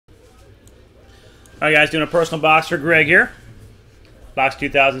Alright guys, doing a personal box for Greg here. Box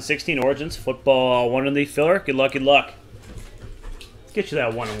 2016 Origins Football 1 in the filler. Good luck, good luck. Let's get you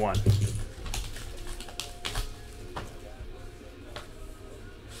that 1-1.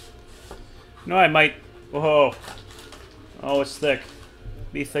 No, I might. Whoa. Oh, it's thick.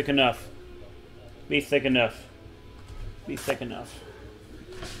 Be thick enough. Be thick enough. Be thick enough.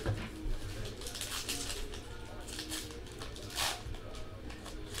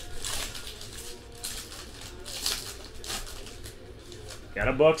 Got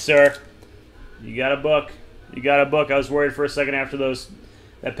a book, sir. You got a book. You got a book. I was worried for a second after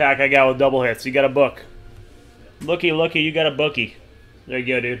that pack I got with double hits. You got a book. Looky, looky, you got a bookie. There you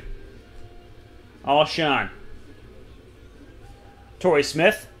go, dude. All Sean. Torrey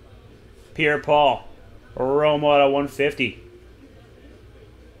Smith. Pierre Paul. Rome Auto 150.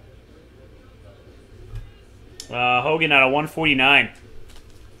 Hogan out of 149.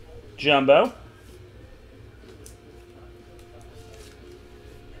 Jumbo.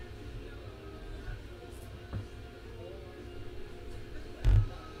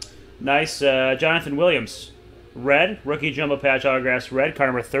 Nice. Jonathan Williams. Red. Rookie Jumbo Patch Autographs. Red. Card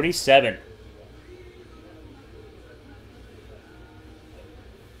number 37.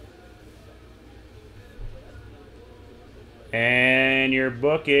 And your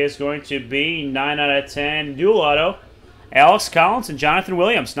book is going to be 9 out of 10 Dual Auto. Alex Collins and Jonathan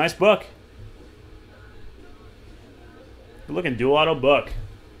Williams. Nice book. Good looking Dual Auto book.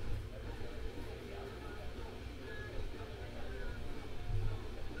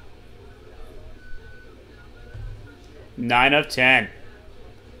 Nine of 10.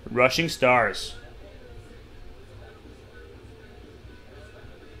 Rushing Stars.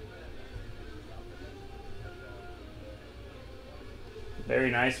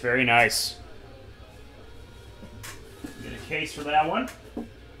 Very nice, very nice. Get a case for that one.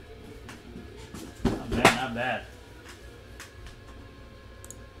 Not bad, not bad.